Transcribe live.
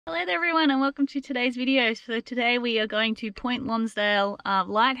Hello there everyone and welcome to today's video. So today we are going to Point Lonsdale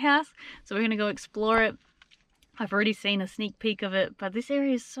Lighthouse. So we're going to go explore it. I've already seen a sneak peek of it, but this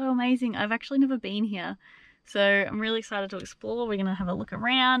area is so amazing. I've actually never been here. So I'm really excited to explore. We're going to have a look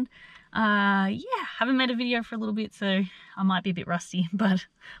around. Yeah, haven't made a video for a little bit, so I might be a bit rusty, but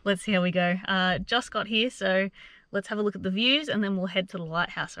let's see how we go. Just got here, so let's have a look at the views and then we'll head to the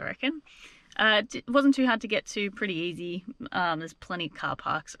lighthouse, I reckon. It wasn't too hard to get to, pretty easy. There's plenty of car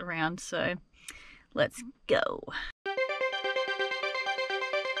parks around, so let's go.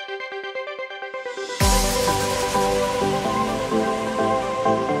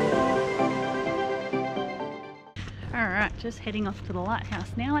 Alright, just heading off to the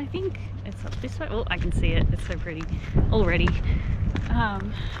lighthouse now. I think it's up this way. Oh, I can see it. It's so pretty already.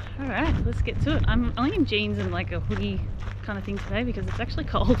 Alright, let's get to it. I'm only in jeans and like a hoodie kind of thing today because it's actually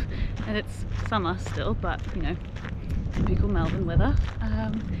cold and it's summer still, but you know, typical Melbourne weather.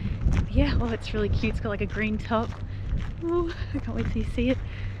 Yeah, well, it's really cute. It's got like a green top. Oh, I can't wait till you see it.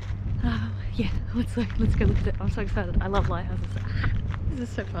 Yeah, let's go look at it. I'm so excited. I love lighthouses. This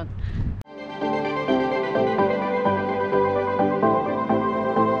is so fun.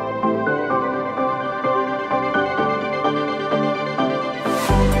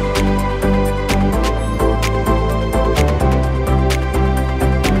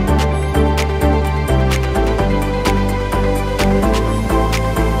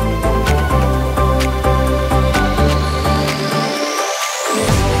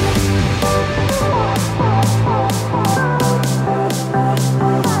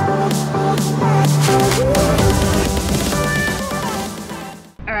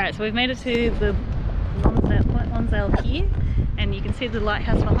 So we've made it to the Point Lonsdale Pier, and you can see the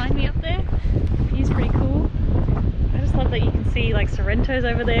lighthouse behind me up there. The view's pretty cool. I just love that you can see like Sorrento's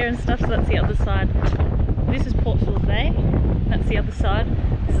over there and stuff, so that's the other side. This is Port Phillip Bay, that's the other side.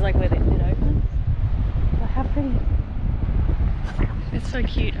 This is like where it opens. But how pretty. It's so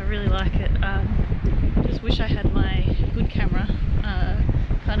cute, I really like it. Just wish I had my good camera.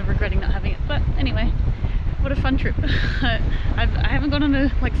 Kind of regretting not having it, but anyway. What a fun trip. I haven't gone on a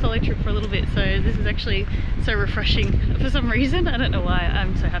solo trip for a little bit, so this is actually so refreshing for some reason. I don't know why.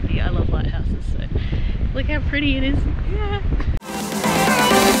 I'm so happy. I love lighthouses, so look how pretty it is. Yeah.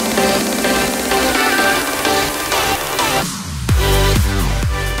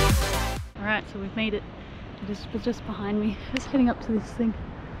 Alright, so we've made it. It was just behind me. Just heading up to this thing.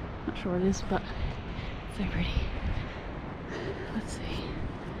 Not sure what it is, but it's so pretty. Let's see.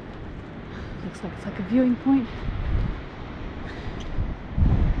 Looks like it's like a viewing point.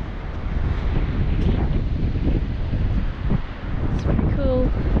 It's pretty cool.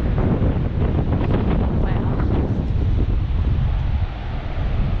 Wow.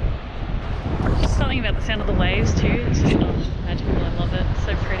 Just something about the sound of the waves too. It's just magical. I love it. It's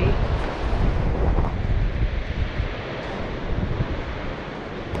so pretty.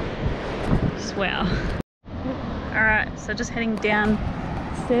 Just wow. Alright, so just heading down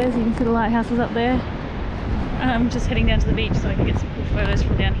stairs. You can see the lighthouses up there. I'm just heading down to the beach so I can get some cool photos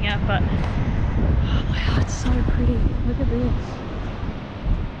from down here, but oh wow, it's so pretty. Look at this.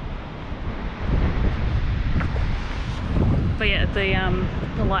 But yeah,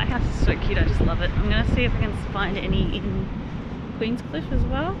 the lighthouse is so cute. I just love it. I'm gonna see if I can find any in Queenscliff as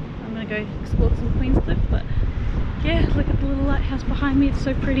well. I'm gonna go explore some Queenscliff, but yeah, look at the little lighthouse behind me. It's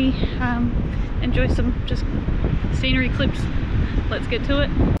so pretty. Enjoy some just scenery clips. Let's get to it.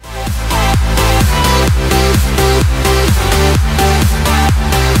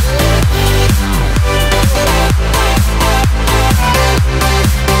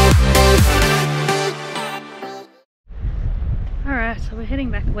 Alright, so we're heading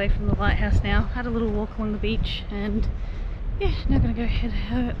back away from the lighthouse now. Had a little walk along the beach and yeah, now gonna go head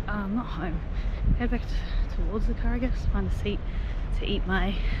back towards the car, I guess, find a seat to eat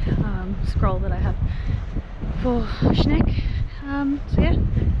my scroll that I have for snack. So yeah,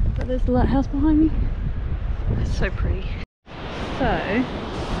 but there's the lighthouse behind me. It's so pretty. So,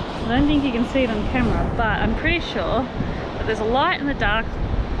 I don't think you can see it on camera, but I'm pretty sure that there's a light in the dark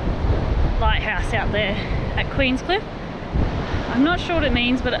lighthouse out there at Queenscliff. I'm not sure what it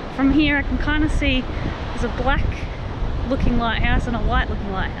means, but from here I can kind of see there's a black looking lighthouse and a white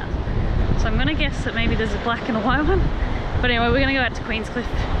looking lighthouse. So I'm going to guess that maybe there's a black and a white one. But anyway, we're going to go out to Queenscliff,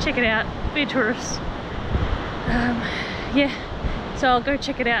 check it out, be a tourist. Yeah, so I'll go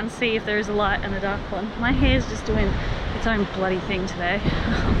check it out and see if there is a light and a dark one. My hair's just doing its own bloody thing today.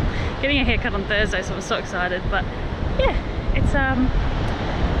 Getting a haircut on Thursday, so I'm so excited. But yeah,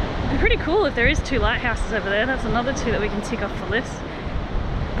 it's pretty cool if there is 2 lighthouses over there. That's another 2 that we can tick off the list.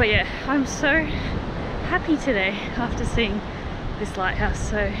 But yeah, I'm so happy today after seeing this lighthouse.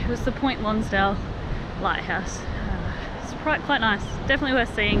 So it was the Point Lonsdale Lighthouse. It's quite nice, definitely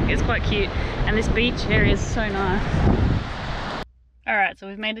worth seeing. It's quite cute, and this beach area is so nice. Alright, so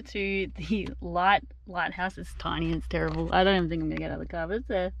we've made it to the lighthouse. It's tiny, it's terrible. I don't even think I'm gonna get out of the car, but it's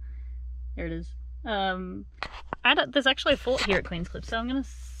there. There it is. There's actually a fort here at Queenscliff, so I'm gonna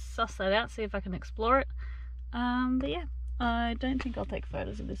suss that out, see if I can explore it. But yeah, I don't think I'll take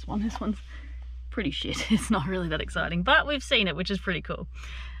photos of this one. This one's pretty shit. It's not really that exciting, but we've seen it, which is pretty cool.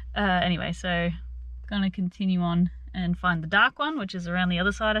 Anyway, so gonna continue on and find the dark one, which is around the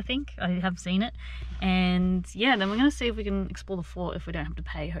other side. I think I have seen it, and yeah, then we're gonna see if we can explore the fort if we don't have to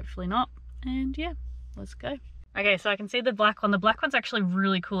pay. Hopefully not. And yeah, let's go. Okay, so I can see the black one. The black one's actually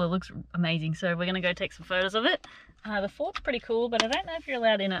really cool. It looks amazing, so we're gonna go take some photos of it. The fort's pretty cool, but I don't know if you're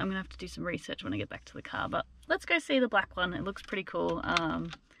allowed in it. I'm gonna have to do some research when I get back to the car, but let's go see the black one. It looks pretty cool. There's a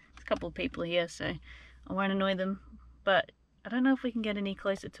couple of people here, so I won't annoy them, but I don't know if we can get any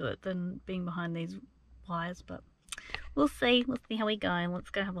closer to it than being behind these wires, but we'll see. Let's see how we go. Let's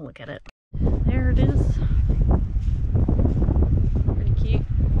go have a look at it. There it is. Pretty cute.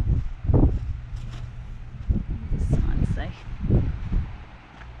 What does the sign say?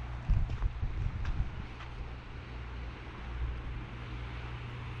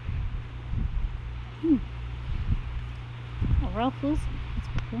 Oh, Ralph Wilson. That's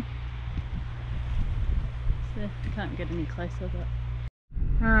pretty cool. So I can't get any closer,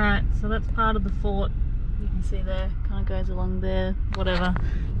 but alright, so that's part of the fort. You can see there, kind of goes along there, whatever.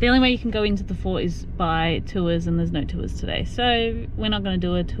 The only way you can go into the fort is by tours, and there's no tours today, so we're not going to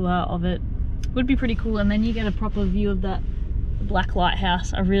do a tour of it. Would be pretty cool, and then you get a proper view of that black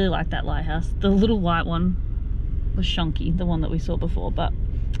lighthouse. I really like that lighthouse. The little white one was shonky, the one that we saw before, but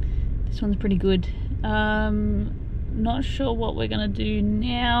this one's pretty good. Not sure what we're going to do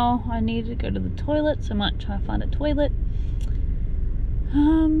now. I need to go to the toilet, so I might try to find a toilet.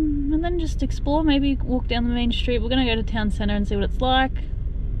 And then just explore, maybe walk down the main street. We're gonna go to town centre and see what it's like.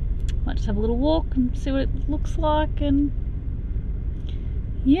 Might just have a little walk and see what it looks like, and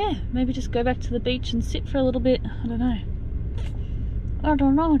yeah, maybe just go back to the beach and sit for a little bit. I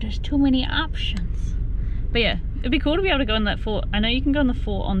don't know, there's too many options. But yeah, it'd be cool to be able to go in that fort. I know you can go in the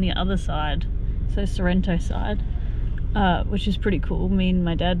fort on the other side, so Sorrento side, which is pretty cool. Me and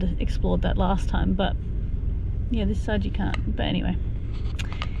my dad explored that last time, but yeah, this side you can't. But anyway,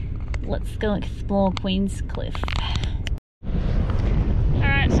 let's go explore Queenscliff.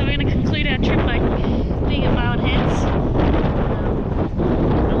 Alright, so we're going to conclude our trip by being at Barwon Heads.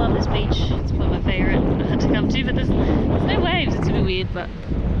 I love this beach. It's probably my favourite to come to, but there's no waves. It's a bit weird, but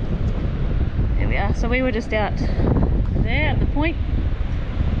here we are. So we were just out there at the point.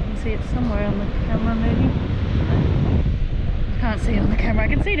 You can see it somewhere on the camera, maybe. I can't see it on the camera. I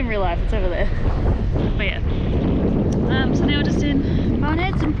can see it in real life. It's over there. But yeah. So now we're just in Barwon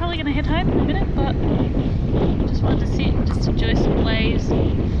Heads. I'm probably going to head home in a minute, but I just wanted to sit and just enjoy some waves,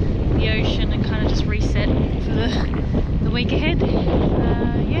 the ocean, and kind of just reset for the week ahead.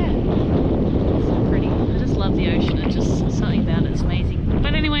 Yeah, it's so pretty. I just love the ocean. It's just something about it. It's amazing.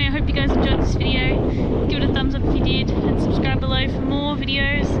 But anyway, I hope you guys enjoyed this video. Give it a thumbs up if you did, and subscribe below for more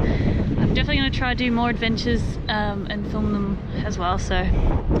videos. I'm definitely going to try to do more adventures and film them as well, so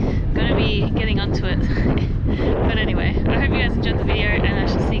I'm going to be getting onto it. But anyway, I hope you guys enjoyed the video, and I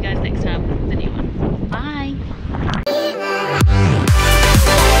shall see you guys next time with a new one.